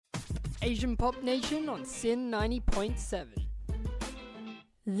Asian Pop Nation on Sin 90.7.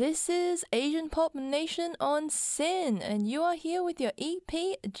 This is Asian Pop Nation on Sin, and you are here with your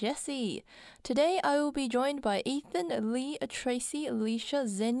EP, Jessie. Today I will be joined by Ethan, Lee, Tracy, Alicia,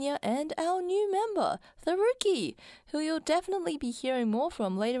 Xenia, and our new member, Tharuki, who you'll definitely be hearing more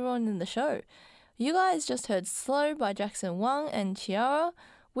from later on in the show. You guys just heard Slow by Jackson Wang and Chiara,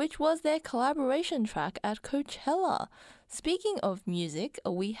 which was their collaboration track at Coachella. Speaking of music,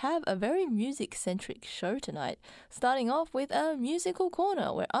 we have a very music-centric show tonight, starting off with a musical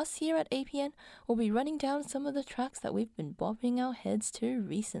corner where us here at APN will be running down some of the tracks that we've been bobbing our heads to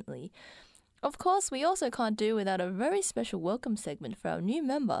recently. Of course, we also can't do without a very special welcome segment for our new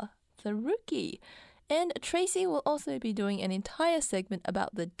member, Tharuki. And Tracy will also be doing an entire segment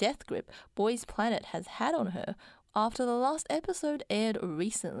about the death grip Boys Planet has had on her after the last episode aired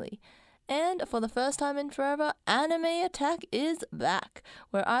recently. And for the first time in forever, Anime Attack is back,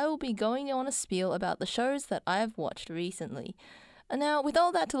 where I will be going on a spiel about the shows that I have watched recently. Now, with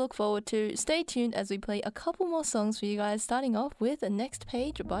all that to look forward to, stay tuned as we play a couple more songs for you guys, starting off with The Next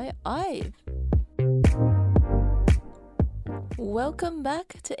Page by IVE. Welcome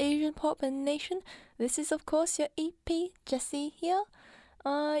back to Asian Pop Nation. This is, of course, your EP, Jessie here.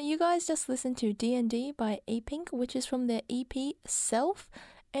 You guys just listened to D&D by Apink, which is from their EP, Self.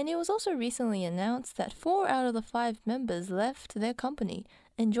 And it was also recently announced that 4 out of the 5 members left their company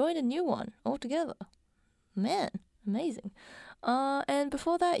and joined a new one altogether. Man, amazing. And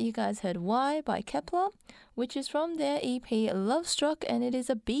before that, you guys heard Why by Kepler, which is from their EP Love Struck, and it is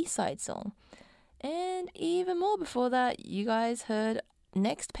a B-side song. And even more before that, you guys heard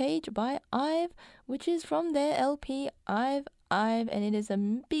Next Page by IVE, which is from their LP IVE, and it is a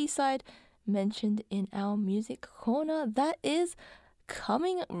B-side mentioned in our music corner that is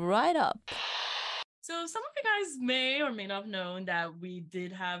coming right up. So some of you guys may or may not have known that we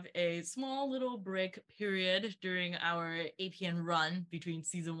did have a small little break period during our APN run between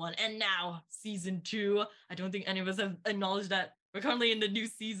season 1 and now season 2. I don't think any of us have acknowledged that we're currently in the new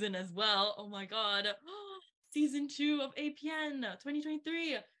season as well. Oh my god. Season 2 of APN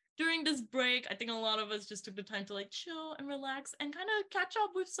 2023. During this break, I think a lot of us just took the time to chill and relax and kind of catch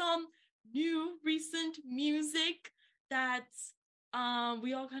up with some new recent music that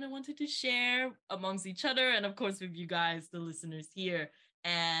we all kind of wanted to share amongst each other and of course with you guys, the listeners here.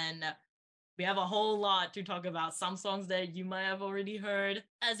 And we have a whole lot to talk about. Some songs that you might have already heard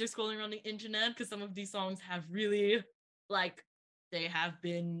as you're scrolling around the internet, because some of these songs have really they have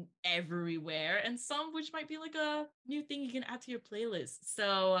been everywhere, and some which might be a new thing you can add to your playlist.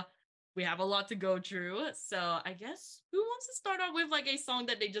 So we have a lot to go through. So I guess who wants to start out with a song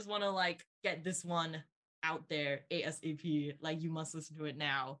that they just want to get this one out there ASAP, you must listen to it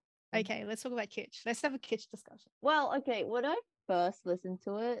now? Okay, let's talk about kitsch. Let's have a kitsch discussion. Well, okay, when I first listened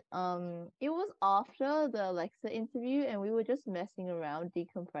to it, it was after the Alexa interview, and we were just messing around,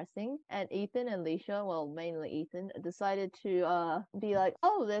 decompressing, and Ethan and Leisha, well, mainly Ethan, decided to be like,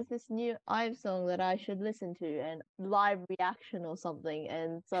 oh, there's this new IVE song that I should listen to, and live reaction or something.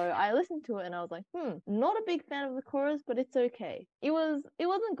 And so I listened to it, and I was like, not a big fan of the chorus, but it's okay. It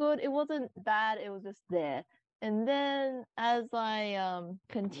wasn't good, it wasn't bad, it was just there. And then as I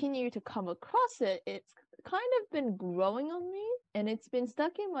continue to come across it, it's kind of been growing on me, and it's been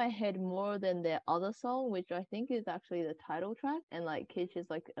stuck in my head more than their other song, which I think is actually the title track, and Kitsch is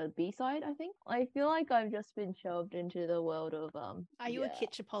a B-side, I think. I feel like I've just been shoved into the world of Are you a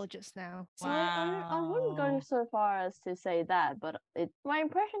kitsch apologist now? Wow. I wouldn't go so far as to say that, but my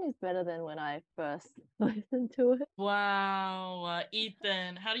impression is better than when I first listened to it. Wow.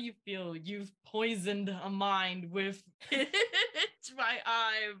 Ethan, how do you feel? You've poisoned a mind with Kitsch by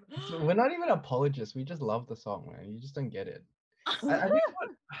IVE. So we're not even apologists. We just love the song, man. You just don't get it. I think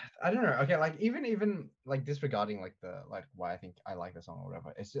I don't know. Okay, even disregarding the why I think I like the song or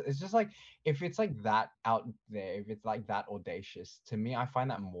whatever. It's just if it's that out there, if it's that audacious, to me, I find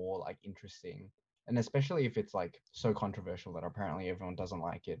that more interesting. And especially if it's so controversial that apparently everyone doesn't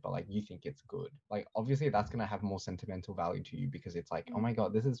like it, but you think it's good. Obviously that's gonna have more sentimental value to you because it's oh my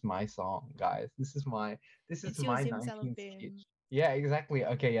god, this is my song, guys. This is my It's 19th sketch. Yeah, exactly.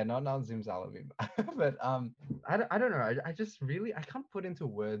 Okay, yeah, not Zimzalabim. But I don't know. I just really I can't put into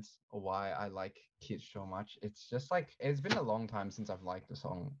words why I like Kitsch so much. It's just it's been a long time since I've liked a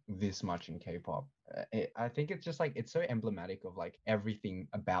song this much in K-pop. I think it's just it's so emblematic of everything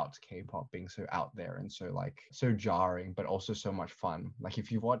about K-pop being so out there and so so jarring, but also so much fun.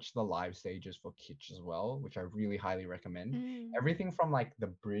 If you watch the live stages for Kitsch as well, which I really highly recommend, everything from the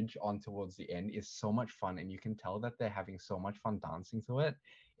bridge on towards the end is so much fun, and you can tell that they're having so much fun dancing to it.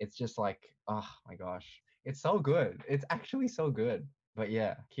 It's just oh my gosh, it's so good. It's actually so good. But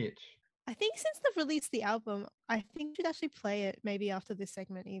yeah, Kitsch. I think since they've released the album, I think we should actually play it maybe after this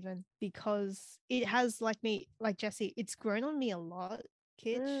segment, even because it has like Jesse, it's grown on me a lot.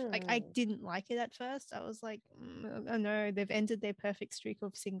 Kitsch. Like I didn't like it at first. I was like, I know they've ended their perfect streak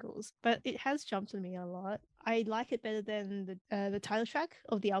of singles, but it has jumped on me a lot. I like it better than the title track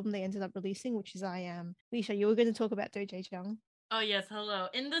of the album they ended up releasing, which is I Am. Leisha, you were going to talk about Doja Jung. Oh yes, hello.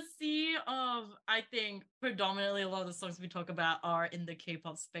 In the sea of, I think predominantly a lot of the songs we talk about are in the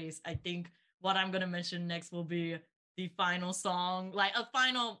K-pop space. I think what I'm gonna mention next will be the final song, like a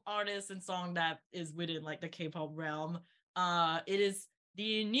final artist and song that is within like the K-pop realm. It is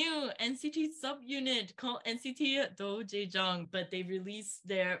the new NCT subunit called NCT Dojaejang, but they released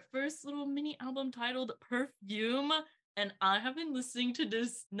their first little mini album titled Perfume. And I have been listening to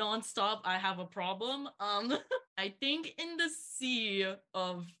this nonstop. I have a problem. I think in the sea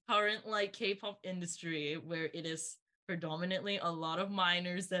of current like K-pop industry, where it is predominantly a lot of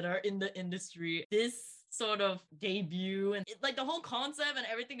minors that are in the industry, this sort of debut and like the whole concept and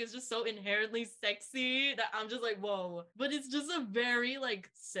everything is just so inherently sexy that I'm just like, whoa. But it's just a very like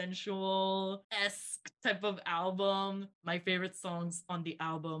sensual-esque type of album. My favorite songs on the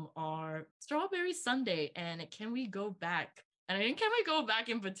album are Strawberry Sunday and Can We Go Back. And I think Can We Go Back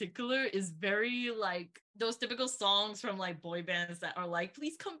in particular is very like those typical songs from like boy bands that are like,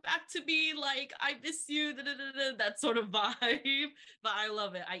 please come back to me, like I miss you, that sort of vibe. But I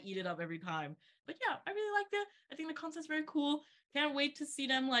love it. I eat it up every time. But yeah, I really like that. I think the concept's very cool. Can't wait to see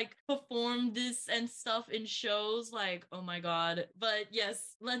them like perform this and stuff in shows. Like, oh my god. But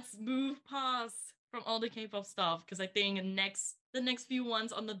yes, let's move past from all the K-pop stuff because I think the next few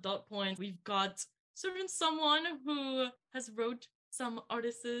ones on the dot points, we've got certain someone who has wrote some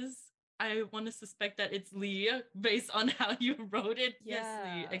artists. I want to suspect that it's Lee based on how you wrote it. Yes,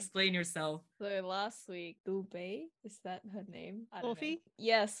 Lee, explain yourself. So last week, Dubei, is that her name? I don't know. Orphe?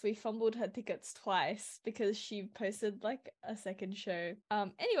 Yes, we fumbled her tickets twice because she posted like a second show.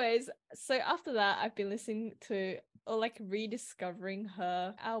 Anyways, so after that, I've been listening to or like rediscovering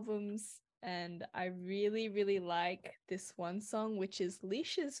her albums. And I really, really like this one song, which is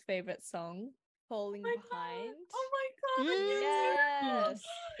Leisha's favorite song, Falling Behind. Oh my god! Yes,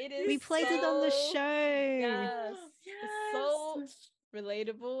 it is. We played it on the show. Yes, it's so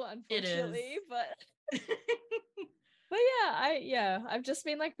relatable, unfortunately, but I've just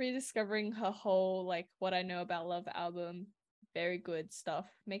been like rediscovering her whole like What I Know About Love album. Very good stuff.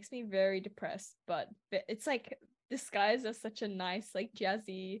 Makes me very depressed, but it's like disguised as such a nice, like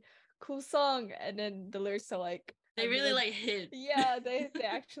jazzy, cool song, and then the lyrics are like they really like hit. Yeah, they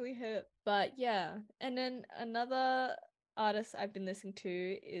actually hit. But yeah, and then another artist I've been listening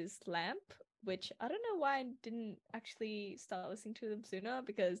to is Lamp, which I don't know why I didn't actually start listening to them sooner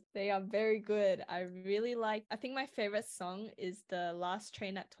because they are very good. I think my favorite song is the Last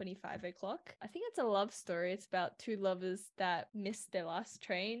Train at 25 o'clock. I think it's a love story. It's about two lovers that missed their last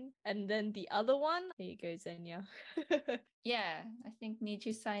train. And then the other one, here you go, Zenya. Yeah, I think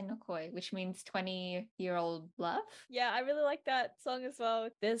Nijusai Nokoi, which means 20-year-old love. Yeah, I really like that song as well.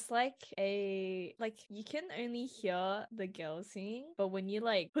 There's like you can only hear the girl singing, but when you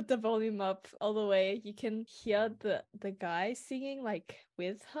like put the volume up all the way, you can hear the guy singing like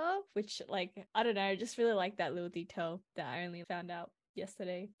with her, which like, I don't know, I just really like that little detail that I only found out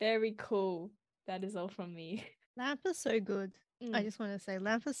yesterday. Very cool. That is all from me. Lamp is so good. I just want to say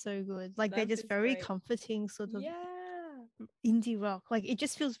Lamp is so good. Like Lamp they're just is very great. comforting sort of Yeah. indie rock. Like it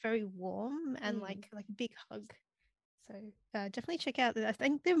just feels very warm and like a big hug. So definitely check out. I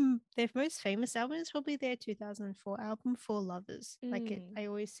think their most famous album is probably their 2004 album For Lovers. Like I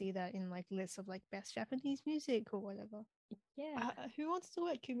always see that in like lists of like best Japanese music or whatever. Yeah. Who wants to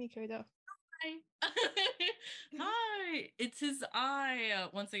work Kumi Koda? Hi. Hi. It is I.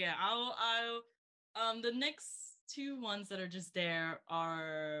 Once again, I'll the next two ones that are just there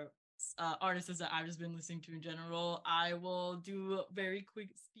are artists that I've just been listening to in general. I will do a very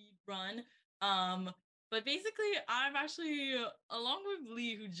quick speed run. But basically, I've actually, along with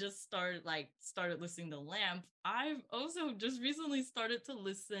Lee, who just started listening to Lamp, I've also just recently started to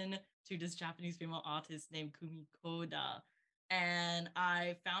listen to this Japanese female artist named Kumi Koda. And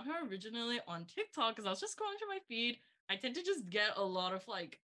I found her originally on TikTok because I was just scrolling through my feed. I tend to just get a lot of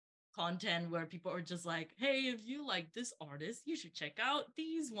like content where people are just like, hey, if you like this artist, you should check out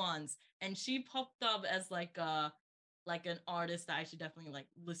these ones. And she popped up as like an artist that I should definitely like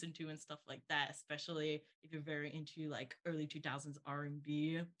listen to and stuff like that, especially if you're very into like early 2000s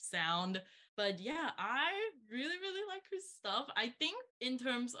R&B sound. But yeah, I really, really like her stuff. I think in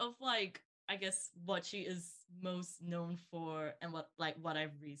terms of like, I guess what she is most known for and what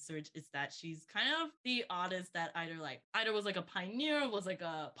I've researched is that she's kind of the artist that either was like a pioneer, was like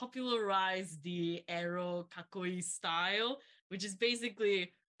a popularized the ero kakoi style, which is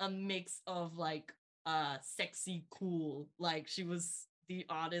basically a mix of like sexy cool. Like she was the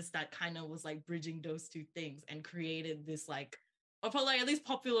artist that kind of was like bridging those two things and created this like or like at least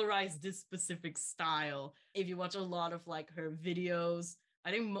popularized this specific style. If you watch a lot of like her videos,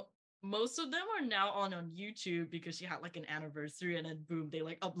 I think most of them are now on YouTube because she had like an anniversary and then boom, they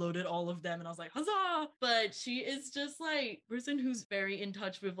like uploaded all of them and I was like, huzzah! But she is just like person who's very in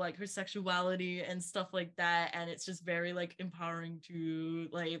touch with like her sexuality and stuff like that. And it's just very like empowering to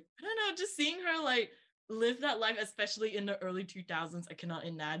like, I don't know, just seeing her like live that life, especially in the early 2000s. I cannot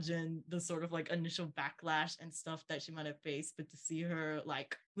imagine the sort of like initial backlash and stuff that she might have faced, but to see her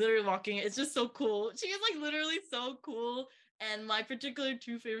like literally walking, it's just so cool. She is like literally so cool. And my particular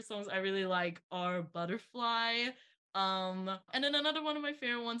two favorite songs I really like are Butterfly. And then another one of my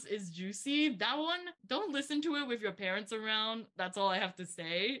favorite ones is Juicy. That one, don't listen to it with your parents around. That's all I have to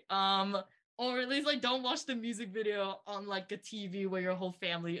say. Or at least like don't watch the music video on like a TV where your whole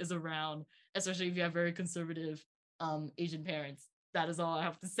family is around, especially if you have very conservative Asian parents. That is all I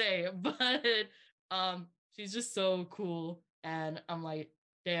have to say. But she's just so cool. And I'm like,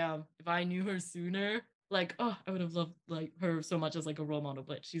 damn, if I knew her sooner, like, oh, I would have loved like her so much as like a role model,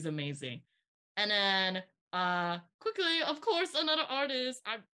 but she's amazing. And then quickly, of course, another artist.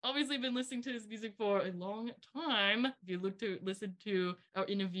 I've obviously been listening to his music for a long time. If you listen to our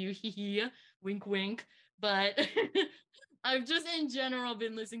interview, hee wink wink. But I've just in general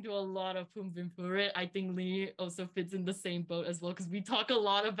been listening to a lot of Pum Vimpure. I think Lee also fits in the same boat as well because we talk a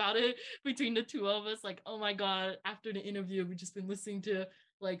lot about it between the two of us. Like, oh my god, after the interview, we've just been listening to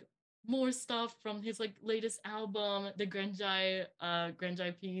like more stuff from his like latest album, the Granjai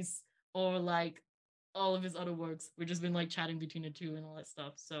piece, or like all of his other works. We've just been like chatting between the two and all that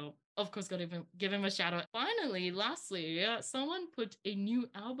stuff. So of course gotta give him a shout out. Finally, lastly, someone put a new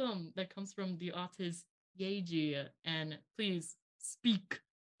album that comes from the artist Yeji, and please speak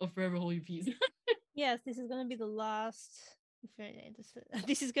of Forever Hold Your Peace. Yes, this is going to be the last.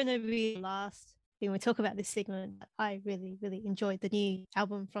 This is going to be the last thing we talk about this segment. I really, really enjoyed the new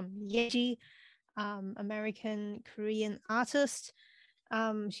album from Yeji, American Korean artist.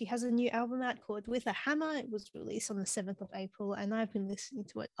 She has a new album out called With a Hammer. It was released on the 7th of April, and I've been listening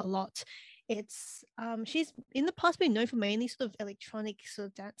to it a lot. It's she's in the past been known for mainly sort of electronic sort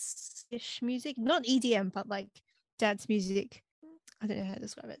of dance-ish music, not EDM, but like dance music. I don't know how to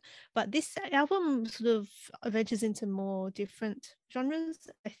describe it, but this album sort of ventures into more different genres.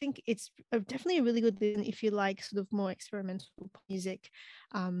 I think it's definitely a really good listen if you like sort of more experimental music,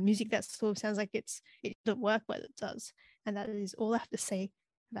 music that sort of sounds like it doesn't work, but it does. And that is all I have to say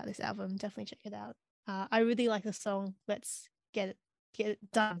about this album. Definitely check it out. I really like the song Let's Get It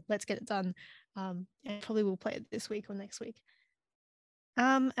Done. Let's Get It Done. And probably we'll play it this week or next week.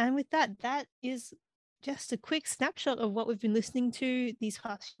 And with that is just a quick snapshot of what we've been listening to these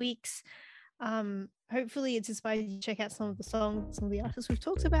past weeks. Hopefully it's inspired you to check out some of the songs, some of the artists we've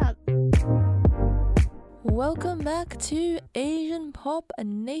talked about. Welcome back to Asian Pop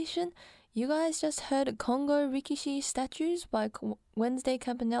Nation. You guys just heard Congo Rikishi Statues by Wednesday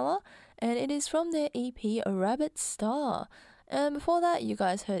Campanella, and it is from their EP Rabbit Star. And before that, you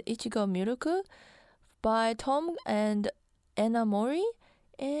guys heard Ichigo Miruku by Tom and Anna Mori,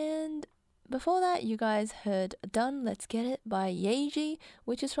 and before that, you guys heard Done, Let's Get It by Yeji,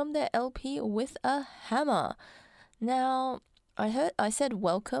 which is from their LP With a Hammer. Now, I said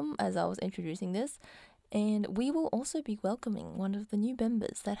welcome as I was introducing this, and we will also be welcoming one of the new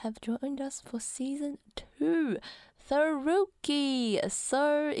members that have joined us for season 2, Tharuki.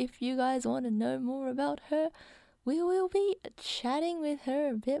 So if you guys want to know more about her, we will be chatting with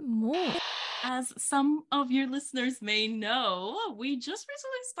her a bit more. As some of your listeners may know, we just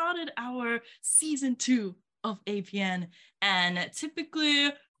recently started our season 2 of APN, and typically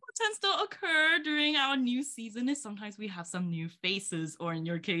what tends to occur during our new season is sometimes we have some new faces, or in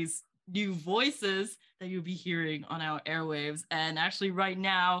your case, new voices that you'll be hearing on our airwaves. And actually right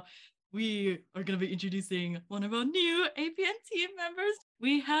now, we are going to be introducing one of our new APN team members.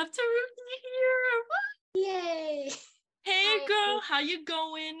 We have Taruki here. Yay! Hey Hi. girl, how you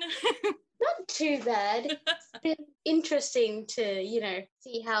going? Not too bad. It's been interesting to,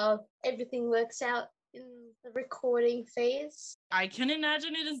 see how everything works out in the recording phase. I can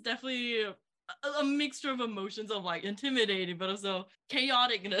imagine it is definitely a mixture of emotions of like intimidating, but also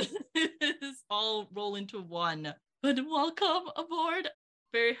chaoticness all roll into one. But welcome aboard.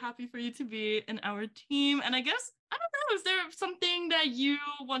 Very happy for you to be in our team. And I guess, I don't know, is there something that you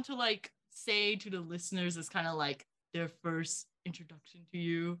want to like say to the listeners as kind of like their first introduction to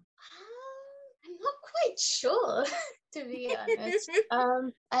you? I'm not quite sure, to be honest.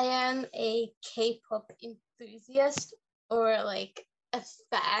 I am a K-pop enthusiast, or like a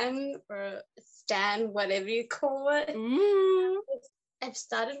fan, or a stan, whatever you call it. Ooh. I've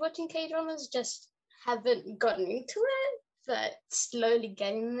started watching K-dramas, just haven't gotten into it, but slowly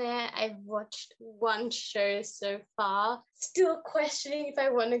getting there. I've watched one show so far, still questioning if I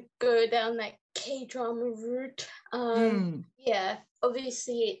want to go down that K-drama route. Yeah,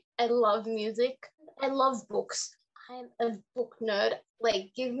 obviously I love music. I love books. I'm a book nerd.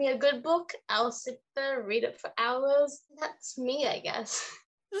 Like, give me a good book, I'll sit there, read it for hours. That's me, I guess.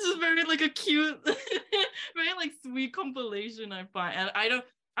 This is very like a cute, very like sweet compilation, I find. And I don't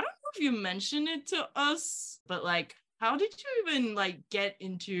know if you mentioned it to us, but like, how did you even like get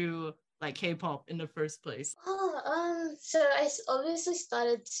into like K-pop in the first place? So I obviously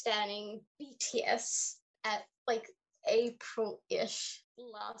started standing BTS at like April-ish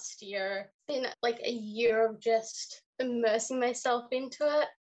last year. Been like a year of just immersing myself into it.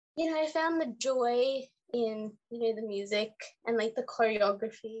 I found the joy in the music and like the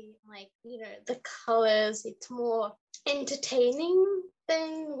choreography, like the colors. It's more entertaining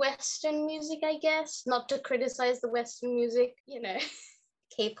than Western music, I guess. Not to criticize the Western music,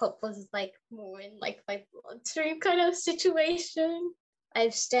 K-pop was like more in like my bloodstream kind of situation.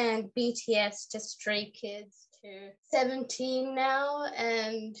 I've stand BTS to Stray Kids to 17 now,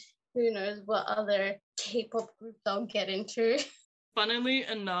 and who knows what other K-pop groups I'll get into. Funnily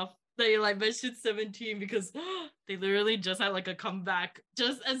enough, they like mentioned 17 because they literally just had like a comeback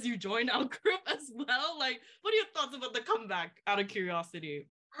just as you joined our group as well. Like, what are your thoughts about the comeback, out of curiosity?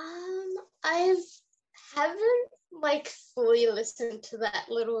 I haven't like fully listened to that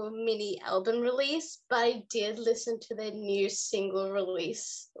little mini album release, but I did listen to their new single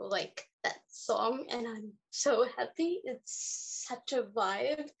release, like that song, and I'm so happy. It's such a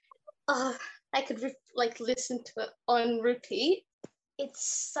vibe. I could listen to it on repeat.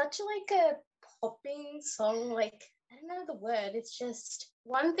 It's such like a popping song, like I don't know the word. It's just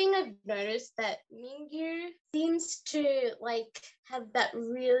one thing I've noticed, that Mingyu seems to like have that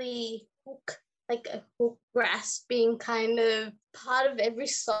really hook, like a hook grasping kind of part of every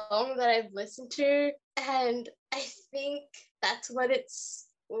song that I've listened to, and I think that's what it's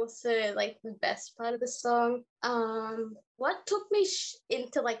also like the best part of the song. What took me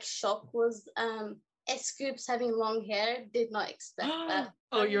into like shock was S-Scoops having long hair. Did not expect that.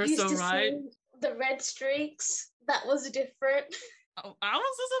 Oh, you're used so to right. see the red streaks. That was different. Oh, I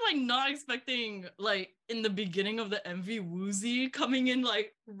was also like not expecting like in the beginning of the MV Woozy coming in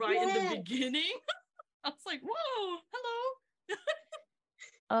like right in the beginning. I was like, whoa, hello.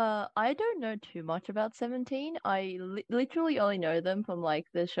 I don't know too much about 17. I literally only know them from like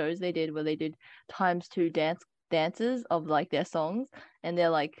the shows they did where they did ×2 dances of like their songs, and their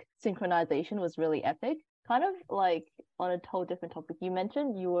like synchronization was really epic. Kind of like on a whole different topic. You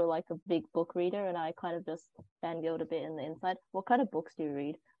mentioned you were like a big book reader, and I kind of just fangirled a bit in the inside. What kind of books do you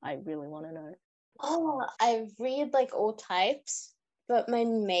read? I really want to know. I read like all types, but my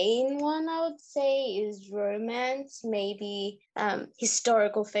main one I would say is romance, maybe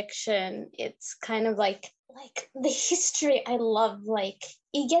historical fiction. It's kind of like the history I love. Like,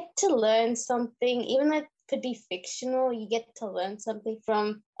 you get to learn something, even though it could be fictional, you get to learn something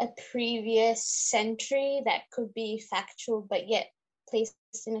from a previous century that could be factual, but yet placed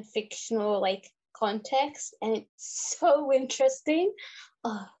in a fictional like context, and it's so interesting.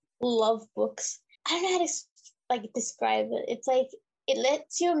 Oh, love books. I don't know how to like describe it. It's like it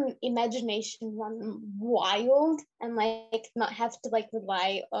lets your imagination run wild, and like not have to like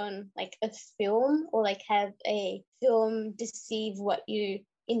rely on like a film, or like have a film deceive what you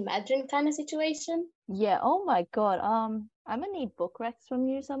imagine kind of situation. Yeah, oh my god. I'm gonna need book recs from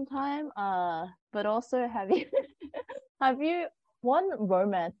you sometime. But also have you have you one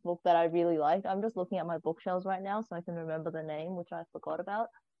romance book that I really like? I'm just looking at my bookshelves right now so I can remember the name, which I forgot about.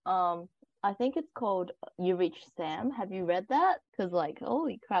 I think it's called You Reach Sam. Have you read that? Because like,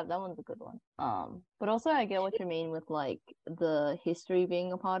 holy crap, that one's a good one. But also I get what you mean with like the history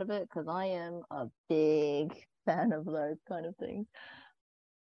being a part of it, because I am a big fan of those kind of things.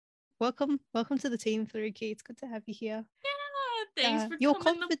 Welcome to the team, Tharuki. It's good to have you here. Yeah, thanks for your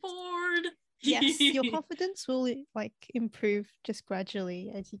coming aboard. Yes, your confidence will like improve just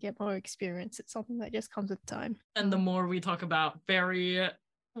gradually as you get more experience. It's something that just comes with time. And the more we talk about very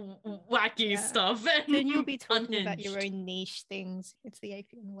wacky stuff, and then you'll be talking unhinged. about your own niche things. It's the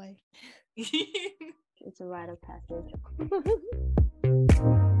APN way. It's a rite of passage.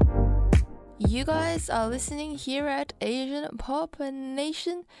 You guys are listening here at Asian Pop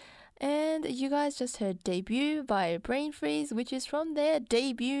Nation, And you guys just heard Debut by Brain Freeze, which is from their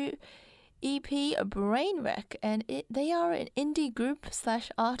debut EP Brain Wreck, and they are an indie group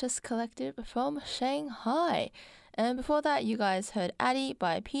 / artist collective from Shanghai. And before that, you guys heard Addy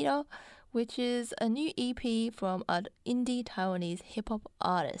by Peter, which is a new EP from an indie Taiwanese hip-hop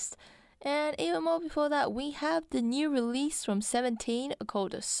artist. And even more before that, we have the new release from 17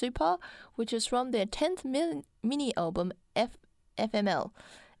 called Super, which is from their 10th mini album FML.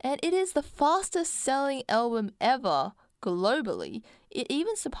 And it is the fastest selling album ever globally. It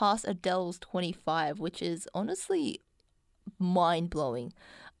even surpassed Adele's 25, which is honestly mind-blowing.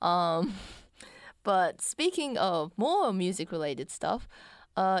 But speaking of more music-related stuff,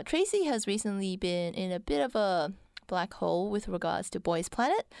 Tracy has recently been in a bit of a black hole with regards to Boys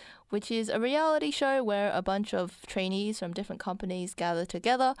Planet, which is a reality show where a bunch of trainees from different companies gather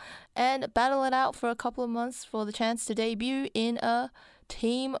together and battle it out for a couple of months for the chance to debut in a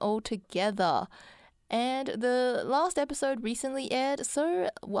team altogether. And the last episode recently aired, so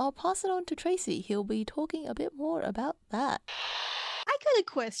I'll pass it on to Tracy. He'll be talking a bit more about that. I got a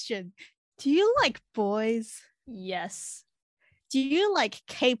question. Do you like boys? Yes. Do you like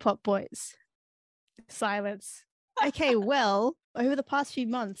K-pop boys? Silence. Okay, well, over the past few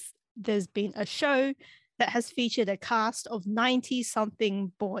months, there's been a show that has featured a cast of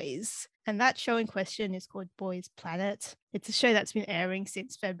 90-something boys. And that show in question is called Boys Planet. It's a show that's been airing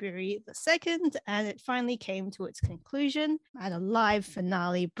since February the 2nd, and it finally came to its conclusion at a live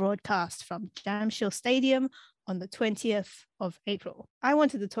finale broadcast from Jamshil Stadium on the 20th of April. I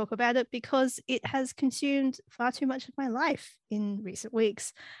wanted to talk about it because it has consumed far too much of my life in recent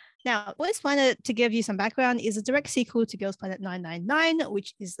weeks. Now, Boys Planet, to give you some background, is a direct sequel to Girls Planet 999,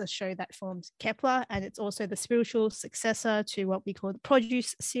 which is the show that forms Kepler, and it's also the spiritual successor to what we call the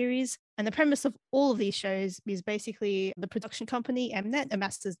Produce series. And the premise of all of these shows is basically the production company, Mnet,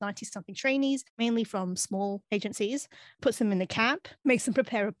 amasses 90-something trainees, mainly from small agencies, puts them in a camp, makes them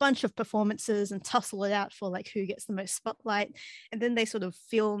prepare a bunch of performances and tussle it out for like who gets the most spotlight. And then they sort of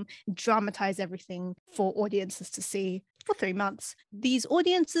film, dramatize everything for audiences to see for 3 months. These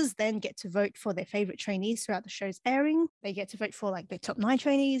audiences then get to vote for their favorite trainees throughout the show's airing. They get to vote for like their top 9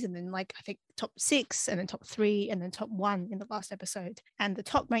 trainees, and then like I think top 6, and then top 3, and then top 1 in the last episode. And the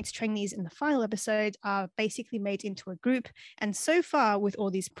top ranked trainees in the final episode are basically made into a group. And so far, with all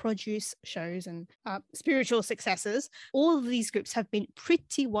these produce shows and spiritual successes, all of these groups have been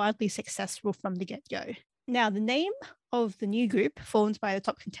pretty wildly successful from the get-go. Now, the name of the new group formed by the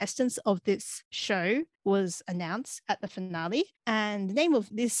top contestants of this show was announced at the finale. And the name of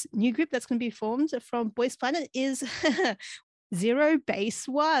this new group that's going to be formed from Boys Planet is Zero Base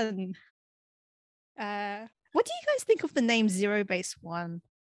One. What do you guys think of the name Zero Base One?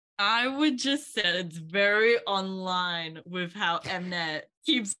 I would just say it's very online with how Mnet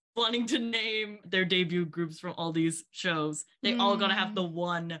keeps wanting to name their debut groups from all these shows. They all gonna have the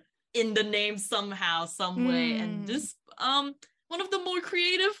one in the name somehow, some way, and just one of the more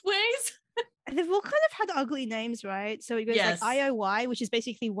creative ways. They've all kind of had ugly names, right? So it goes like IOY, which is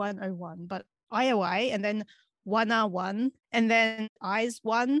basically 101, but IOI, and then 1R1, and then Eyes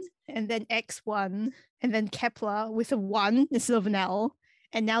 1, and then X1, and then Kepler with a 1 instead of an L,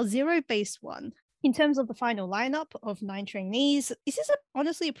 and now Zero Base 1. In terms of the final lineup of 9 trainees, this is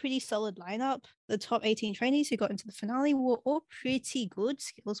honestly a pretty solid lineup. The top 18 trainees who got into the finale were all pretty good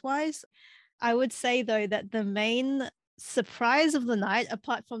skills-wise. I would say, though, that the main surprise of the night,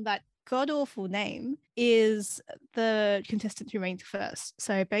 apart from that god-awful name, is the contestant who ranked first.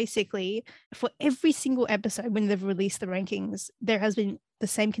 So basically, for every single episode when they've released the rankings, there has been the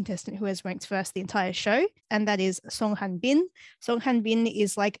same contestant who has ranked first the entire show, and that is Song Han Bin. Song Han Bin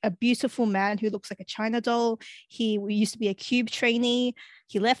is like a beautiful man who looks like a China doll. He used to be a Cube trainee.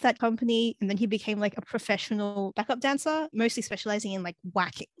 He left that company, and then he became like a professional backup dancer, mostly specializing in like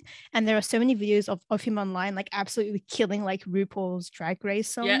whacking. And there are so many videos of him online, like absolutely killing like RuPaul's Drag Race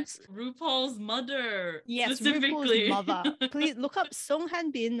songs. Yes, RuPaul's mother. Yes, specifically. RuPaul's mother. Please look up Song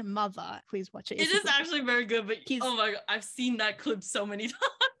Han Bin mother. Please watch it. It is actually very good, but oh my god, I've seen that clip so many times.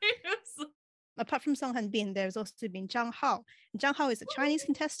 Apart from Song Han Bin, there's also been Zhang Hao. Zhang Hao is a Chinese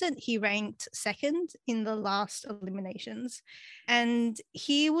contestant. He ranked 2nd in the last eliminations. And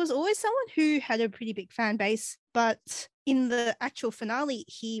he was always someone who had a pretty big fan base, but in the actual finale,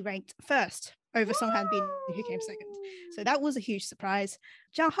 he ranked 1st. over Song Hanbin, who came second. So that was a huge surprise.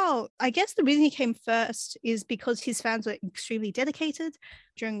 Zhang Hao, I guess the reason he came first is because his fans were extremely dedicated.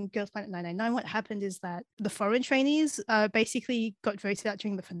 During Girls Planet 999, what happened is that the foreign trainees basically got voted out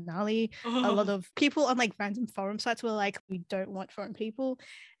during the finale. A lot of people on like random forum sites were like, we don't want foreign people.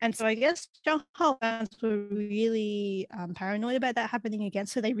 And so I guess Zhang Hao fans were really paranoid about that happening again.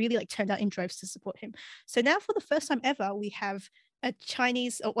 So they really like turned out in droves to support him. So now for the first time ever, we have a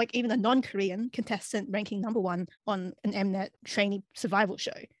Chinese or like even a non-Korean contestant ranking #1 on an Mnet trainee survival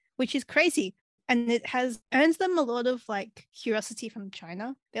show, which is crazy. And it has earns them a lot of like curiosity from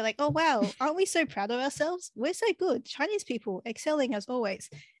China. They're like, oh wow, aren't we so proud of ourselves? We're so good. Chinese people excelling as always.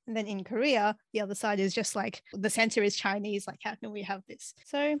 And then in Korea, the other side is just like the center is Chinese. Like, how can we have this?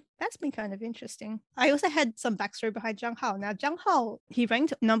 So that's been kind of interesting. I also had some backstory behind Zhang Hao. Now, Zhang Hao, he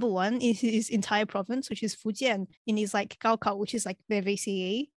ranked #1 in his entire province, which is Fujian, in his like Gaokao, which is like their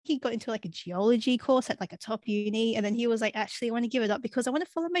VCE. He got into like a geology course at like a top uni. And then he was like, actually, I want to give it up because I want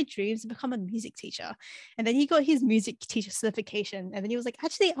to follow my dreams and become a music teacher. And then he got his music teacher certification. And then he was like,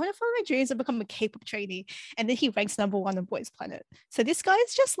 actually, I want to follow my dreams and become a K-pop trainee. And then he ranks #1 on Boys Planet. So this guy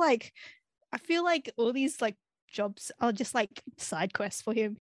is just like, I feel like all these like jobs are just like side quests for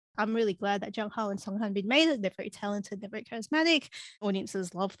him. I'm really glad that Zhang Hao and Song Hanbin made it. They're very talented. They're very charismatic.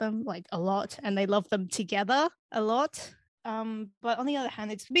 Audiences love them like a lot, and they love them together a lot. But on the other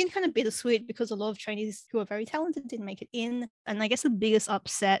hand, it's been kind of bittersweet because a lot of trainees who are very talented didn't make it in. And I guess the biggest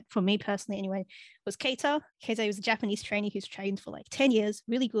upset for me personally anyway was Keita. Keita was a Japanese trainee who's trained for like 10 years,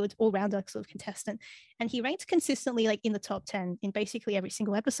 really good all-rounder sort of contestant. And he ranked consistently like in the top 10 in basically every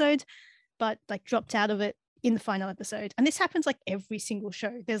single episode, but like dropped out of it in the final episode. And this happens like every single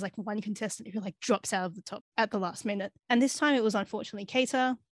show. There's like one contestant who like drops out of the top at the last minute. And this time it was unfortunately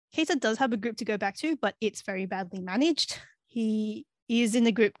Keita. Keita does have a group to go back to, but it's very badly managed. He is in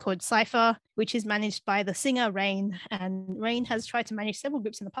a group called Cypher, which is managed by the singer Rain. And Rain has tried to manage several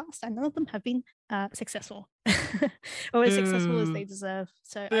groups in the past, and none of them have been successful or as successful as they deserve.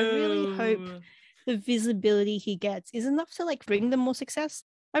 So I really hope the visibility he gets is enough to like bring them more success.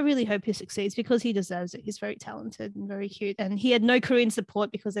 I really hope he succeeds because he deserves it. He's very talented and very cute. And he had no Korean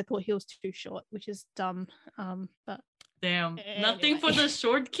support because they thought he was too short, which is dumb. But damn, anyway. nothing for the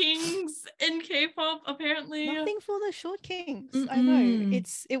short kings in K-pop, apparently. Nothing for the short kings. I know.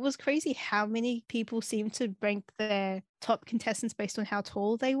 It was crazy how many people seem to rank their top contestants based on how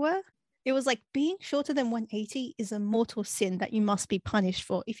tall they were. It was like being shorter than 180 is a mortal sin that you must be punished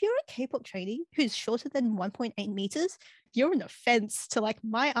for. If you're a K-pop trainee who's shorter than 1.8 meters, you're an offense to like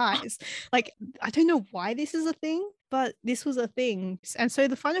my eyes. Like, I don't know why this is a thing, but this was a thing. And so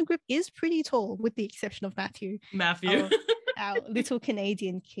the final group is pretty tall with the exception of Matthew. Our little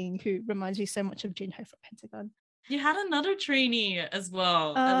Canadian king who reminds me so much of Jinho from Pentagon. You had another trainee as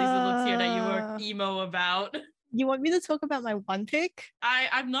well. At least it looks here that you were emo about. You want me to talk about my one pick?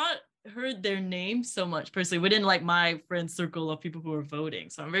 I've not heard their name so much personally within like my friend circle of people who are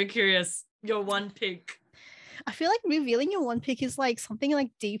voting. So I'm very curious, your one pick. I feel like revealing your one pick is like something like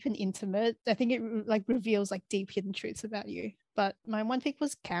deep and intimate. I think it like reveals like deep hidden truths about you. But my one pick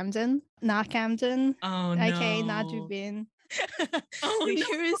was Camden. Camden. Oh no. Okay, Na Dubin.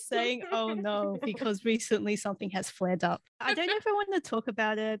 Lisha is saying, oh no, because recently something has flared up. I don't know if I want to talk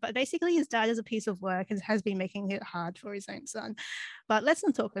about it, but basically his dad is a piece of work and has been making it hard for his own son. But let's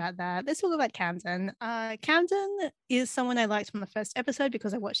not talk about that. Let's talk about Camden. Camden is someone I liked from the first episode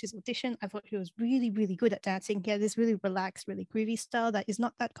because I watched his audition. I thought he was really, really good at dancing. He had this really relaxed, really groovy style that is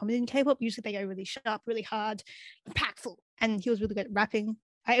not that common in K-pop. Usually they go really sharp, really hard, impactful. And he was really good at rapping.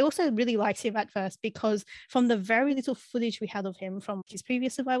 I also really liked him at first because from the very little footage we had of him from his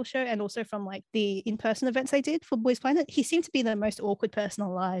previous survival show and also from like the in-person events they did for Boys Planet, he seemed to be the most awkward person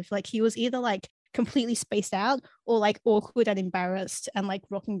alive. Like he was either like completely spaced out or like awkward and embarrassed and like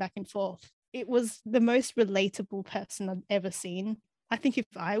rocking back and forth. It was the most relatable person I've ever seen. I think if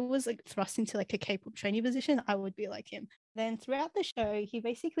I was like thrust into like a K-pop trainee position, I would be like him. Then throughout the show, he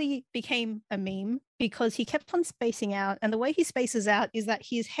basically became a meme because he kept on spacing out. And the way he spaces out is that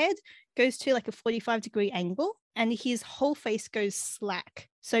his head goes to like a 45-degree angle and his whole face goes slack.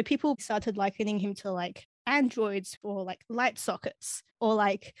 So people started likening him to like androids or like light sockets or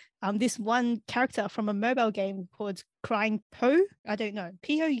like this one character from a mobile game called Crying Po. I don't know,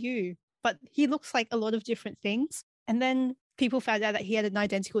 Pou. But he looks like a lot of different things. And then people found out that he had an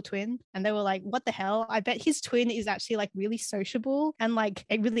identical twin and they were like, what the hell? I bet his twin is actually like really sociable and like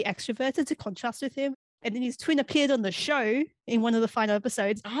really extroverted to contrast with him. And then his twin appeared on the show in one of the final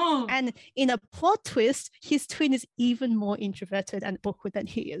episodes. Oh, And in a plot twist, his twin is even more introverted and awkward than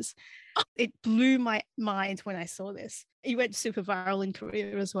he is. It blew my mind when I saw this. He went super viral in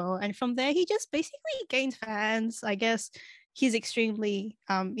Korea as well. And from there, he just basically gained fans. I guess he's extremely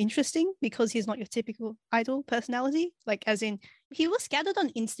interesting because he's not your typical idol personality. Like, as in, he was scattered on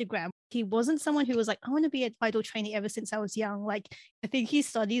Instagram. He wasn't someone who was like, I want to be an idol trainee ever since I was young. Like, I think he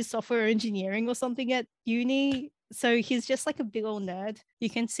studies software engineering or something at uni. So he's just like a big old nerd. You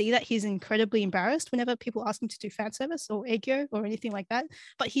can see that he's incredibly embarrassed whenever people ask him to do fan service or aegyo or anything like that.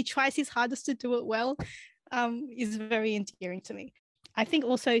 But he tries his hardest to do it well. Is very endearing to me. I think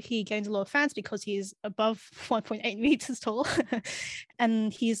also he gains a lot of fans because he's above 1.8 meters tall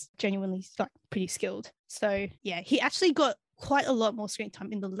and he's genuinely like pretty skilled. So yeah, he actually got quite a lot more screen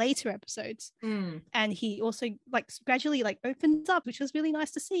time in the later episodes. And he also like gradually like opened up, which was really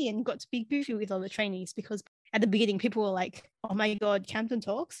nice to see, and got to be goofy with other trainees because at the beginning people were like, oh my God, Camden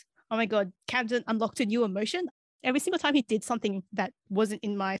talks. Oh my God, Camden unlocked a new emotion. Every single time he did something that wasn't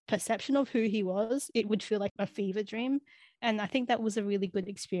in my perception of who he was, it would feel like a fever dream. And I think that was a really good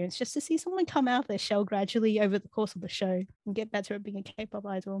experience just to see someone come out of their shell gradually over the course of the show and get better at being a K-pop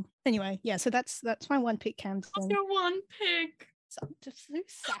idol. Anyway, yeah, so that's my one pick, Camden. what's your one pick? So I'm just so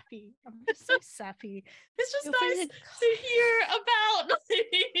sappy. I'm just so sappy. It's just Feel nice free to hear about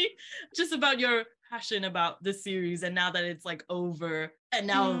just about your passion about the series, and now that it's like over, and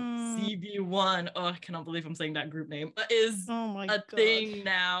now CB1, oh, I cannot believe I'm saying that group name, is Oh my a God. thing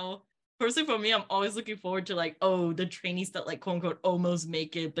now. Personally, for me, I'm always looking forward to like, oh, the trainees that like quote unquote almost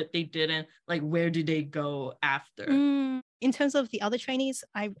make it, but they didn't. Like, where did they go after? In terms of the other trainees,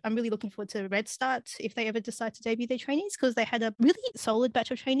 I'm really looking forward to Red Start if they ever decide to debut their trainees, because they had a really solid batch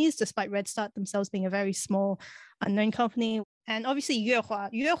of trainees despite Red Start themselves being a very small, unknown company. And obviously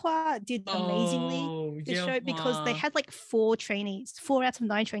Yuehua did amazingly this show because they had like 4 trainees. 4 out of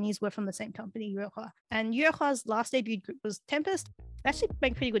 9 trainees were from the same company, Yuehua. And Yuehua's last debut group was Tempest. They actually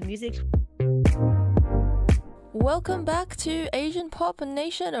make pretty good music. Welcome back to Asian Pop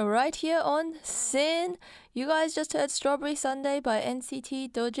Nation right here on Sin. You guys just heard Strawberry Sundae by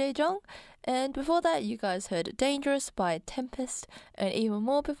NCT Dojaejong, and before that you guys heard Dangerous by Tempest, and even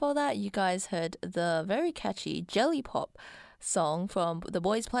more before that you guys heard the very catchy Jelly Pop song from the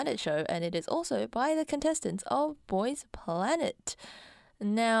Boys Planet show, and it is also by the contestants of Boys Planet.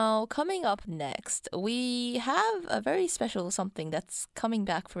 Now, coming up next, we have a very special something that's coming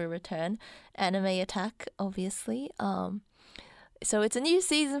back for a return. Anime Attack, obviously. So it's a new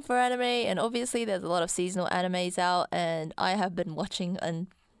season for anime, and obviously there's a lot of seasonal animes out, and I have been watching and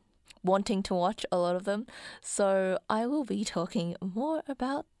wanting to watch a lot of them. So I will be talking more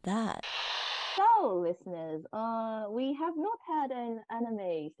about that. So, listeners, we have not had an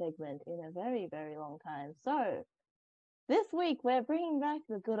anime segment in a very, very long time. So, this week we're bringing back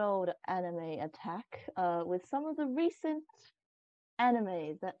the good old anime attack with some of the recent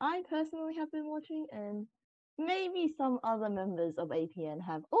animes that I personally have been watching, and maybe some other members of APN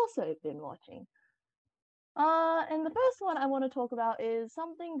have also been watching. And the first one I want to talk about is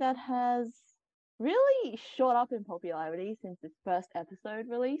something that has really shot up in popularity since its first episode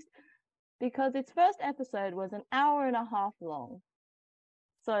released, because its first episode was an hour and a half long.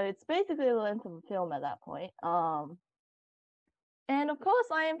 So it's basically the length of a film at that point. And of course,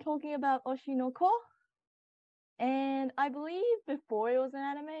 I am talking about Oshinoko. And I believe before it was an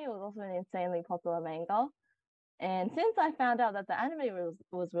anime, it was also an insanely popular manga. And since I found out that the anime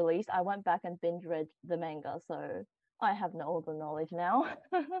was released, I went back and binge read the manga. So I have all the knowledge now.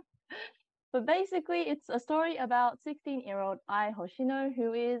 But basically, it's a story about 16-year-old Ai Hoshino,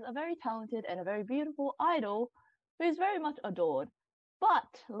 who is a very talented and a very beautiful idol who is very much adored.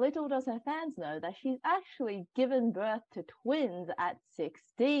 But little does her fans know that she's actually given birth to twins at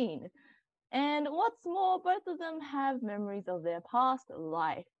 16. And what's more, both of them have memories of their past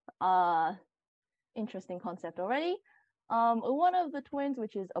life. Interesting concept already. One of the twins,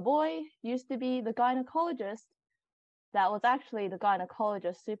 which is a boy, used to be the gynecologist that was actually the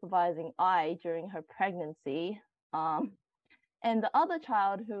gynecologist supervising Ai during her pregnancy. And the other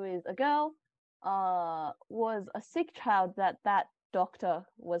child, who is a girl, was a sick child that doctor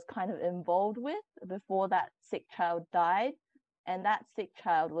was kind of involved with before that sick child died. And that sick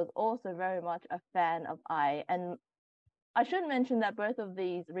child was also very much a fan of Ai. And I should mention that both of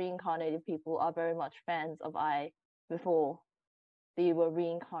these reincarnated people are very much fans of Ai before they were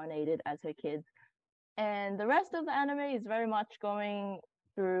reincarnated as her kids. And the rest of the anime is very much going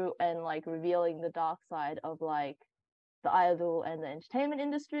through and like revealing the dark side of like the idol and the entertainment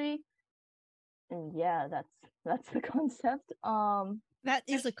industry. And yeah, that's the concept. That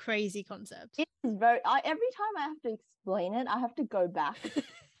is a crazy concept. It is very. Every time I have to explain it, I have to go back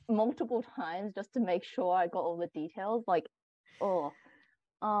multiple times just to make sure I got all the details. Like, oh,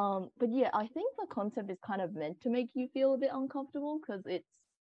 but yeah, I think the concept is kind of meant to make you feel a bit uncomfortable because it's,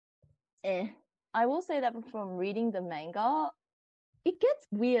 I will say that from reading the manga, it gets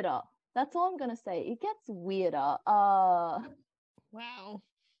weirder. That's all I'm gonna say. It gets weirder. Wow.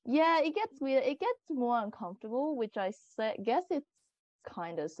 Yeah, it gets weird. It gets more uncomfortable, which guess it's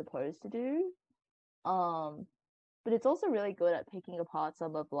kind of supposed to do. But it's also really good at picking apart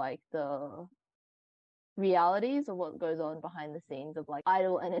some of like the realities of what goes on behind the scenes of like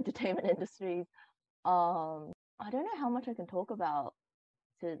idol and entertainment industries. I don't know how much I can talk about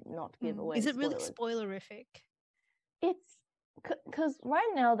to not give away. Is it really spoilers. spoilerific? It's because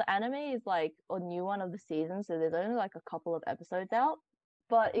right now the anime is like a new one of the season, so there's only like a couple of episodes out.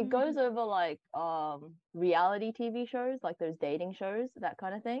 But it goes over like reality TV shows, like those dating shows, that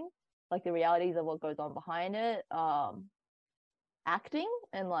kind of thing. Like the realities of what goes on behind it, acting,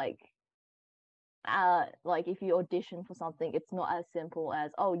 and like if you audition for something, it's not as simple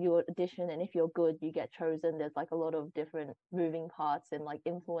as, oh, you audition and if you're good you get chosen. There's like a lot of different moving parts and like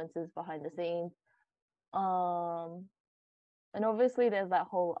influences behind the scenes. And obviously there's that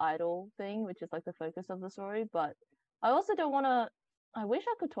whole idol thing, which is like the focus of the story. But I also don't want to, I wish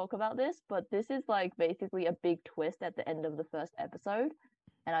I could talk about this, but this is like basically a big twist at the end of the first episode,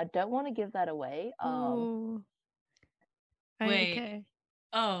 and I don't want to give that away. Wait. Okay.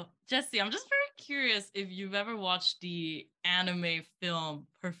 Oh, Jesse, I'm just very curious if you've ever watched the anime film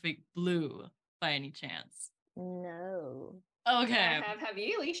Perfect Blue by any chance. No. Okay. Have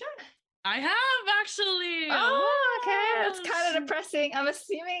you, Alicia? I have actually. Oh, okay. That's kind of Yes. depressing. I'm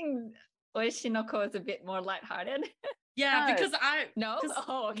assuming Oishinoko is a bit more lighthearted. Yeah, No. because No?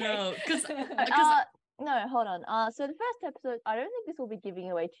 Oh, okay. No, because No, hold on. So the first episode, I don't think this will be giving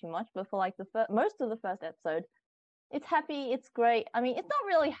away too much, but for like most of the first episode, it's happy, it's great. I mean, it's not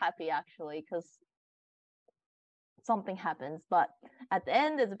really happy actually, because something happens, but at the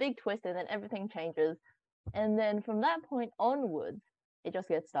end there's a big twist and then everything changes. And then from that point onwards, it just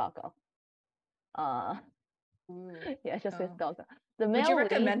gets darker. Yeah, it just gets darker. Would you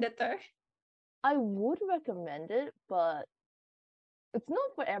recommend it though? I would recommend it, but it's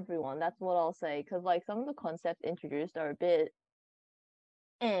not for everyone. That's what I'll say, because like some of the concepts introduced are a bit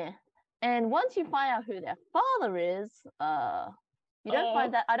and once you find out who their father is, you don't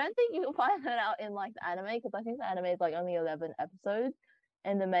find that. I don't think you'll find that out in like the anime, because I think the anime is like only 11 episodes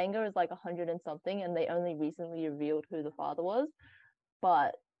and the manga is like 100 and something, and they only recently revealed who the father was.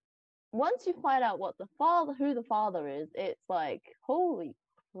 But once you find out who the father is, it's like, holy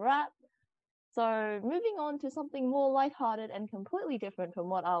crap. So moving on to something more lighthearted and completely different from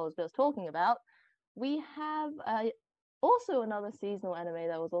what I was just talking about, we have also another seasonal anime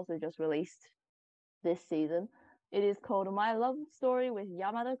that was also just released this season. It is called My Love Story with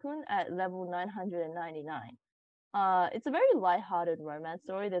Yamada-kun at level 999. It's a very lighthearted romance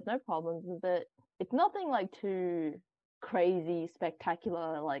story. There's no problems with it. It's nothing like too crazy,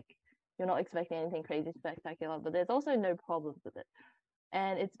 spectacular, like you're not expecting anything crazy spectacular, but there's also no problems with it.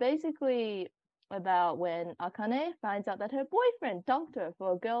 And it's basically about when Akane finds out that her boyfriend dumped her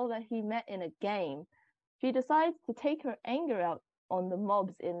for a girl that he met in a game. She decides to take her anger out on the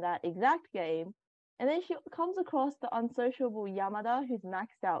mobs in that exact game, and then she comes across the unsociable Yamada, who's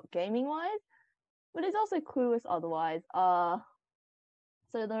maxed out gaming-wise, but is also clueless otherwise. So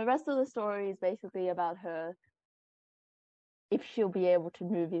the rest of the story is basically about her, if she'll be able to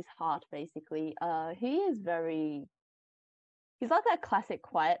move his heart, basically. He's like that classic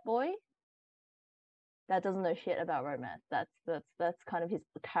quiet boy that doesn't know shit about romance. That's kind of his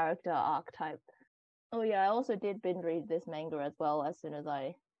character archetype. Oh yeah, I also did binge read this manga as well as soon as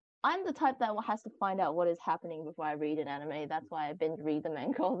I'm the type that has to find out what is happening before I read an anime. That's why I binge read the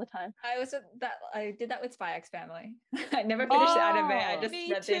manga all the time. I did that with Spy X Family. I never finished the anime. I just Me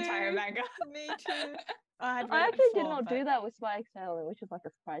read the entire too. manga. Me too. I actually did not do that with Spy X Family, which is like a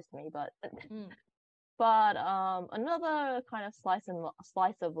surprise to me, but but another kind of slice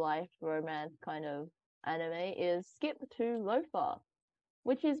of life romance kind of anime is Skip to Loafer,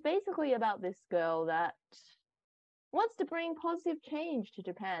 which is basically about this girl that wants to bring positive change to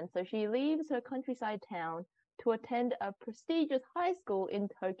Japan. So she leaves her countryside town to attend a prestigious high school in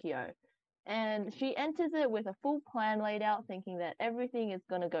Tokyo. And she enters it with a full plan laid out, thinking that everything is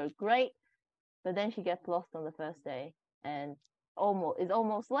going to go great. But then she gets lost on the first day and is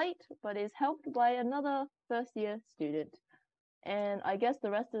almost late, but is helped by another first-year student. And I guess the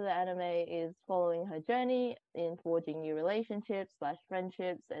rest of the anime is following her journey in forging new relationships /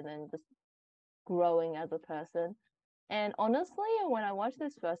 friendships, and then just growing as a person. And honestly, when I watched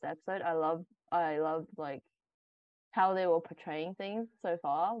this first episode, I loved like how they were portraying things so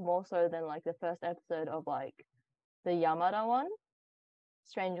far, more so than like the first episode of like the Yamada one.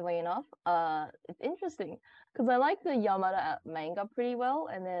 Strangely enough, it's interesting because I like the Yamada manga pretty well,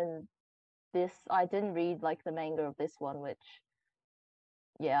 and then this I didn't read like the manga of this one, which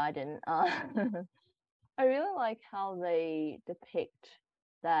yeah, I didn't. I really like how they depict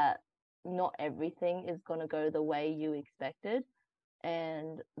that not everything is gonna go the way you expected,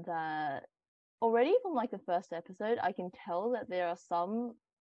 and that already from like the first episode, I can tell that there are some.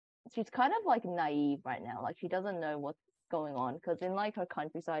 She's kind of like naive right now, like she doesn't know what's going on because in like her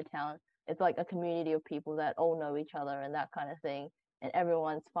countryside town, it's like a community of people that all know each other and that kind of thing, and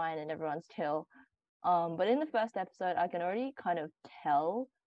everyone's fine and everyone's chill. But in the first episode, I can already kind of tell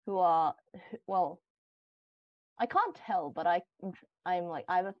who are well. I can't tell, but I'm like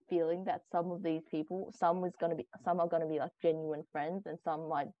I have a feeling that some of these people, some are gonna be like genuine friends, and some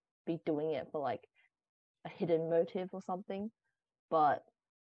might be doing it for like a hidden motive or something. But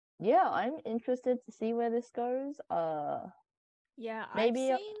yeah, I'm interested to see where this goes. Yeah,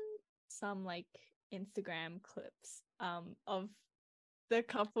 maybe I've seen some like Instagram clips of the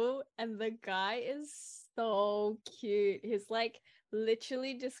couple, and the guy is so cute. He's like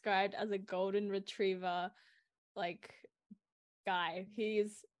literally described as a golden retriever like guy.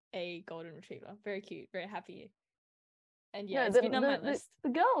 He's a golden retriever. Very cute, very happy. And yeah, no, it's been on my list. the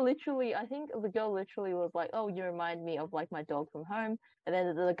girl literally, I think the girl literally was like, "Oh, you remind me of like my dog from home," and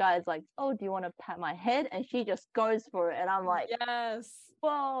then the guy's like, "Oh, do you want to pat my head?" And she just goes for it, and I'm like, Yes.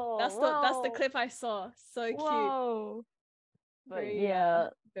 "Whoa, That's the whoa, clip I saw. So cute. whoa!" But Very, yeah,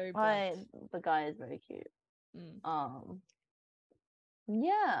 very blunt. the guy is very cute. Mm.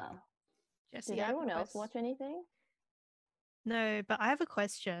 Yeah. Jesse, Did I have a anyone else quest- watch anything? No, but I have a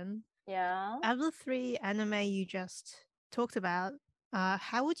question. Yeah. Out of the 3 anime you just talked about,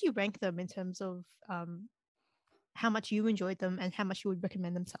 how would you rank them in terms of how much you enjoyed them and how much you would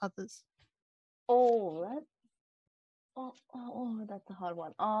recommend them to others? That's a hard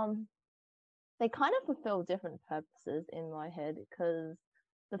one. They kind of fulfill different purposes in my head because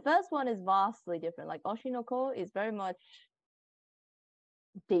the first one is vastly different. Like Oshinoko is very much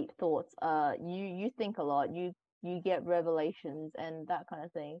deep thoughts. You think a lot. You get revelations and that kind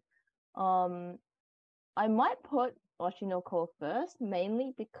of thing. I might put Oshinoko first,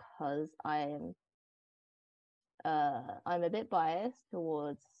 mainly because I'm a bit biased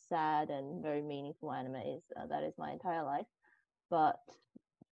towards sad and very meaningful animes. That is my entire life, but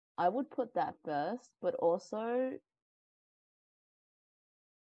I would put that first. But also,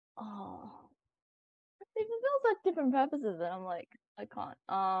 it feels like different purposes, and I'm like, I can't.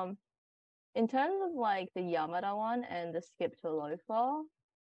 In terms of like the Yamada one and the Skip to Loafer,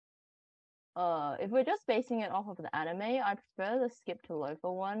 if we're just basing it off of the anime, I prefer the Skip to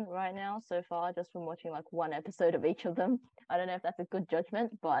Loafer one right now so far, just from watching like one episode of each of them. I don't know if that's a good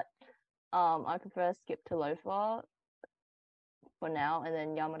judgment, but I prefer Skip to Loafer for now, and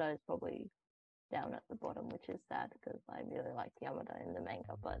then Yamada is probably down at the bottom, which is sad because I really like Yamada in the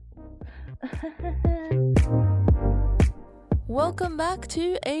manga, but Welcome back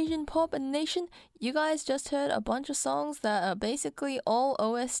to Asian Pop Nation. You guys just heard a bunch of songs that are basically all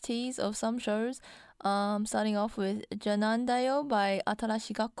OSTs of some shows. Starting off with Janandayo by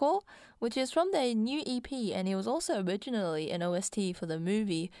Atarashi Gakko, which is from their new EP, and it was also originally an OST for the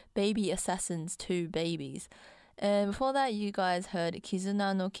movie Baby Assassins 2 Babies. And before that, you guys heard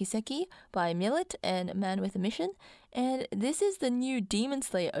Kizuna no Kiseki by Millet and Man with a Mission. And this is the new Demon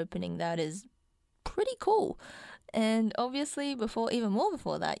Slayer opening that is pretty cool. And obviously, even more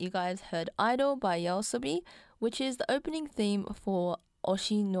before that, you guys heard Idol by Yaosobi, which is the opening theme for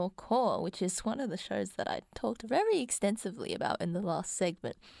Oshi no Ko, which is one of the shows that I talked very extensively about in the last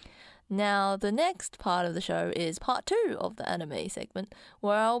segment. Now, the next part of the show is part 2 of the anime segment,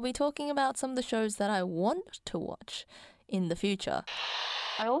 where I'll be talking about some of the shows that I want to watch in the future.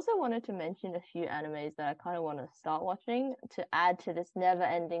 I also wanted to mention a few animes that I kind of want to start watching to add to this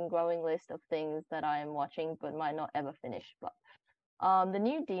never-ending growing list of things that I am watching but might not ever finish. But the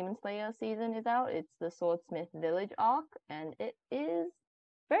new Demon Slayer season is out. It's the Swordsmith Village arc, and it is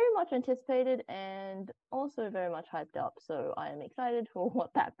very much anticipated and also very much hyped up. So I am excited for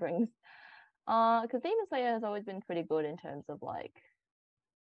what that brings. Because Demon Slayer has always been pretty good in terms of like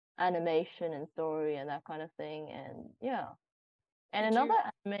animation and story and that kind of thing, and yeah. And Did another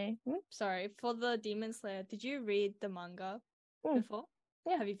you- anime. Sorry, for the Demon Slayer, did you read the manga before?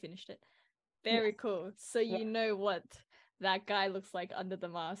 Yeah. Have you finished it? Very Yes. cool. So you know what that guy looks like under the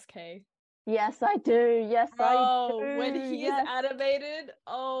mask, hey? Yes, I do. Yes, I do. When he yes. is animated,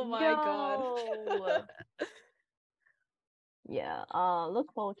 oh my god. Yeah.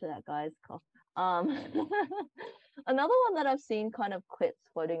 Look forward to that, guys. Um, another one that I've seen kind of clips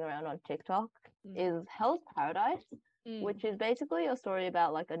floating around on TikTok is Hell's Paradise, which is basically a story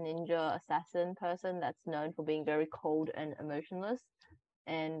about like a ninja assassin person that's known for being very cold and emotionless,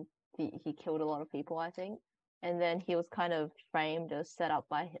 and he killed a lot of people, I think. And then he was kind of framed or set up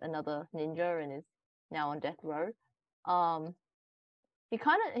by another ninja and is now on death row. He's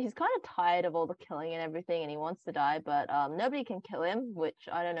kind of tired of all the killing and everything, and he wants to die, but nobody can kill him, which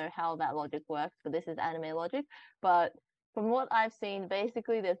I don't know how that logic works, but this is anime logic. But from what I've seen,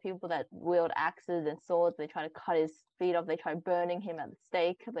 basically there's people that wield axes and swords. They try to cut his feet off. They try burning him at the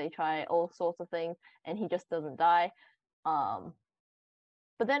stake. They try all sorts of things, and he just doesn't die.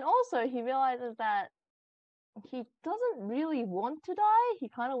 But then also he realizes that he doesn't really want to die. He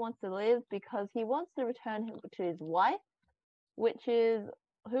kind of wants to live because he wants to return him to his wife,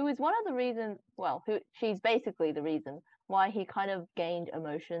 who is one of the reasons, well, she's basically the reason why he kind of gained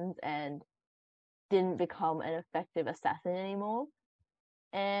emotions and didn't become an effective assassin anymore.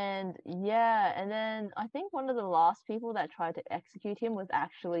 And yeah, and then I think one of the last people that tried to execute him was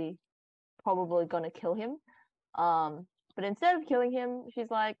actually probably gonna kill him. But instead of killing him, she's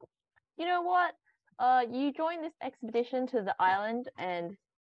like, you know what? You join this expedition to the island and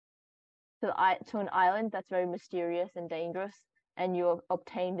to an island that's very mysterious and dangerous, and you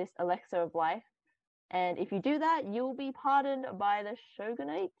obtain this elixir of life. And if you do that, you'll be pardoned by the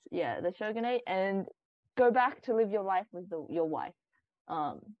shogunate. Yeah, the shogunate, and go back to live your life with your wife.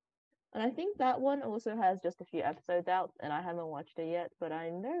 And I think that one also has just a few episodes out, and I haven't watched it yet, but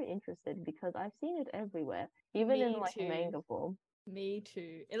I'm very interested because I've seen it everywhere, even Me in like too. manga form. Me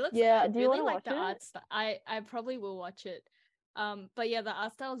too. It looks. Yeah, I do you really wanna like the watch it? art style. I probably will watch it. But yeah, the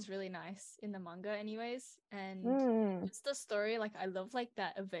art style is really nice in the manga, anyways. And it's the story. Like I love like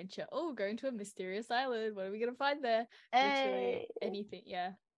that adventure. Oh, going to a mysterious island. What are we gonna find there? Literally Hey. anything.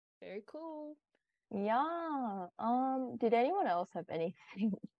 Yeah, very cool. Yeah. Did anyone else have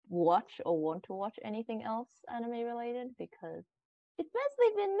anything watch or want to watch anything else anime related? Because it's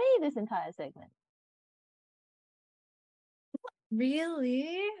mostly been me this entire segment.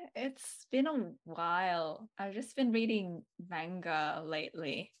 Really? It's been a while. I've just been reading manga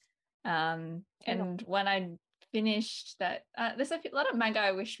lately. And when I finished that, there's a lot of manga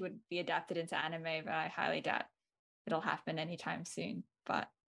I wish would be adapted into anime, but I highly doubt it'll happen anytime soon. But,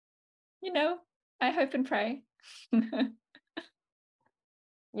 you know, I hope and pray.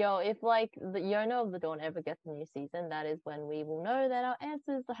 Yo, if like the Yono of the Dawn ever gets a new season, that is when we will know that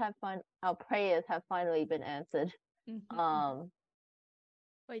our prayers have finally been answered.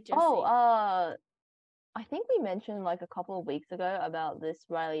 Wait, Jessie. I think we mentioned like a couple of weeks ago about this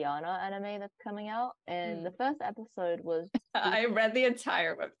Raeliana anime that's coming out, and the first episode was. I read the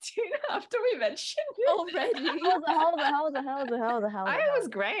entire webtoon after we mentioned it. Already. It was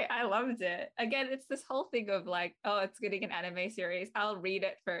great. I loved it. Again, it's this whole thing of like, oh, it's getting an anime series. I'll read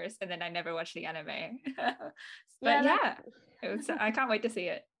it first, and then I never watch the anime. But yeah, I can't wait to see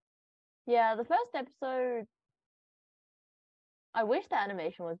it. Yeah, the first episode. I wish the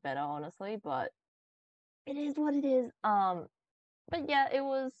animation was better, honestly, but it is what it is. But yeah, it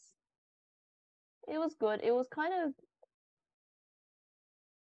was good. It was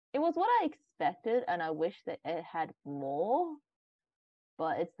what I expected, and I wish that it had more.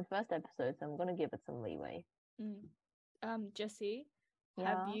 But it's the first episode, so I'm gonna give it some leeway. Jessie,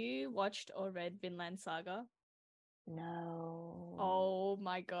 have you watched or read Vinland Saga? No. Oh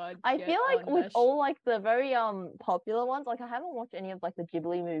my god. I feel like with all like the very popular ones, like I haven't watched any of like the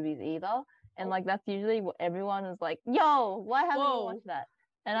Ghibli movies either. And like that's usually what everyone is like, yo, why haven't you watched that?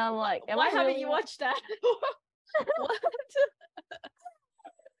 And I'm like, why haven't you watched that? What?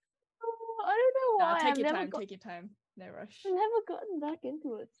 I don't know why. Take your time. No rush. I've never gotten back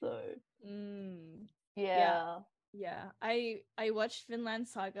into it, so yeah. I watched Vinland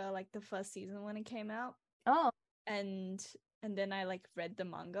Saga like the first season when it came out. And then I like read the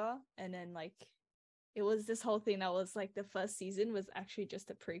manga, and then like it was this whole thing that was like the first season was actually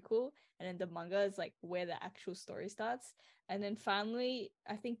just a prequel, and then the manga is like where the actual story starts. And then finally,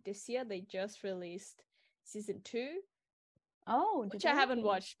 I think this year they just released season 2. Which I haven't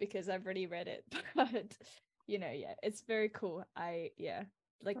watched because I've already read it. But you know, yeah, it's very cool.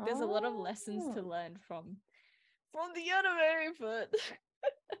 There's a lot of lessons to learn from the anime, but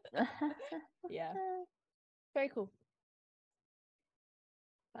yeah, very cool.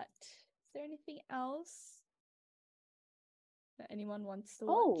 But is there anything else that anyone wants to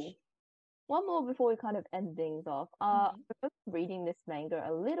watch? One more before we kind of end things off. I remember reading this manga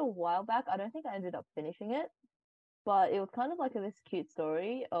a little while back. I don't think I ended up finishing it. but it was kind of like this cute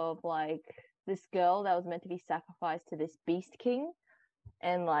story of like this girl that was meant to be sacrificed to this beast king,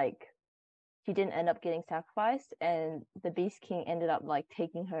 and like she didn't end up getting sacrificed, and the beast king ended up like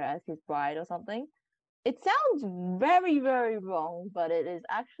taking her as his bride or something. It sounds very, very wrong, but it is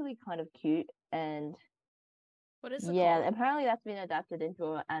actually kind of cute. And what is it yeah, called? apparently that's been adapted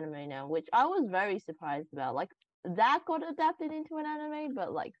into an anime now, which I was very surprised about. Like that got adapted into an anime,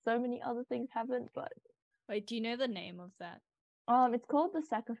 but like so many other things haven't. But Wait, do you know the name of that? it's called The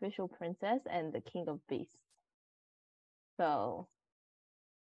Sacrificial Princess and the King of Beasts. So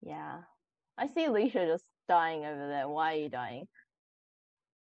yeah, I see Alicia just dying over there. Why are you dying?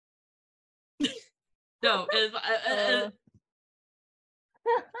 No,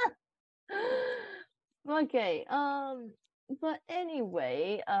 Okay, but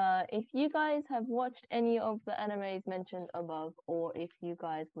anyway, if you guys have watched any of the animes mentioned above, or if you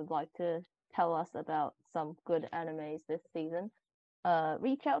guys would like to tell us about some good animes this season,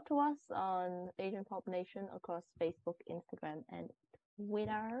 reach out to us on Asian Pop Nation across Facebook, Instagram, and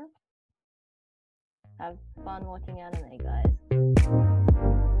Twitter. Have fun watching anime, guys.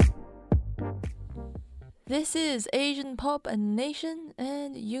 This is Asian Pop Nation,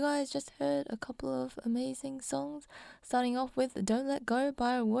 and you guys just heard a couple of amazing songs, starting off with Don't Let Go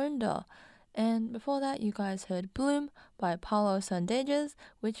by Wonder. And before that, you guys heard Bloom by Paulo Sandejas,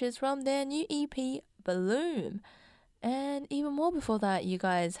 which is from their new EP, Bloom. And even more before that, you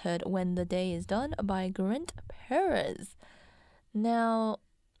guys heard When the Day Is Done by Grant Perez. Now,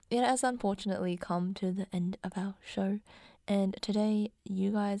 it has unfortunately come to the end of our show, and today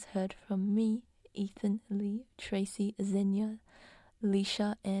you guys heard from me, Ethan, Lee, Tracy, Xenia,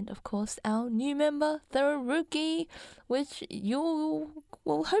 Alicia, and of course our new member, Tharuki, which you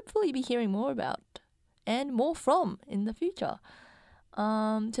will hopefully be hearing more about and more from in the future.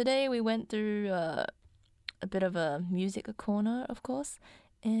 Today we went through a bit of a music corner, of course,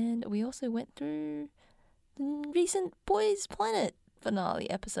 and we also went through the recent Boys Planet finale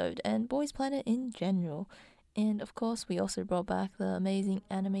episode and Boys Planet in general. And of course, we also brought back the amazing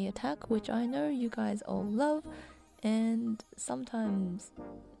Anime Attack, which I know you guys all love, and sometimes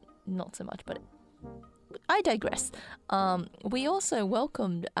not so much, but I digress. We also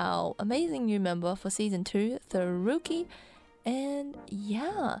welcomed our amazing new member for Season 2, Tharuki, and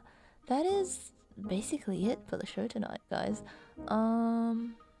yeah, that is basically it for the show tonight, guys.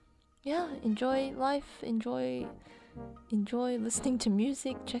 Yeah, enjoy life, enjoy listening to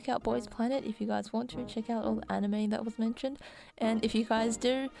music. Check out Boys Planet if you guys want to. Check out all the anime that was mentioned, and if you guys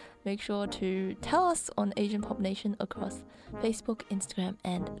do, make sure to tell us on Asian Pop Nation across Facebook, Instagram,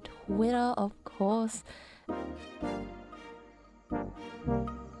 and Twitter, of course.